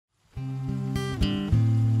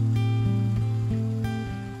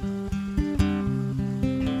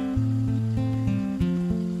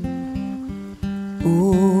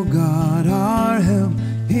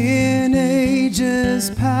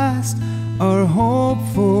ages past, our hope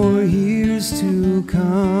for years to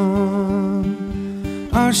come,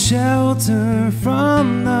 our shelter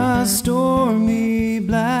from the stormy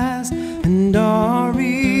blast, and our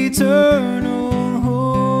eternal hope.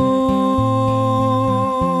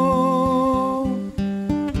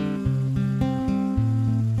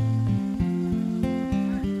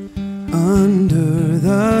 Under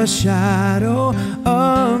the shadow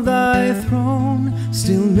of thy throne,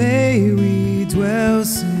 still may we dwell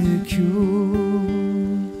secure.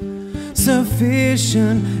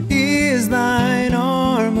 Sufficient is thine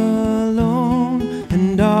arm alone,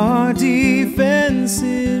 and our defense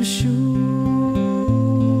is sure.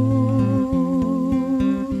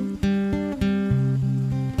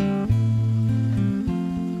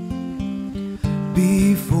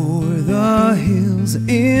 Before the hills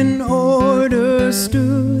in order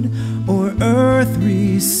stood, or earth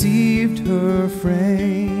received her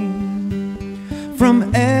frame,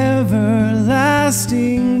 from everlasting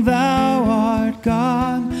thou art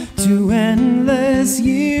God, to endless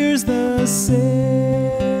years the same.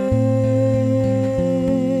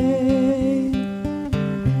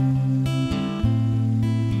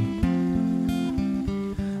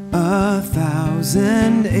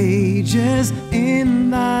 1,000 ages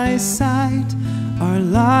in thy sight are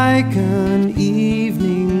like an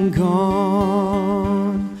evening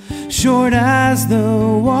gone, short as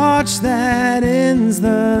the watch that ends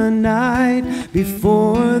the night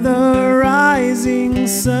before the rising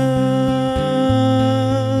sun.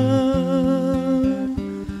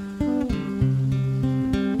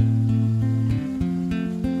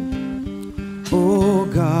 O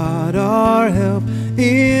God, our help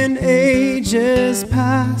in ages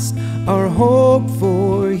past, our hope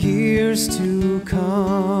for years to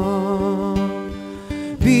come,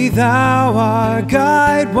 be thou our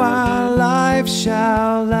guide while life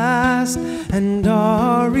shall last, and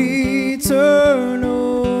our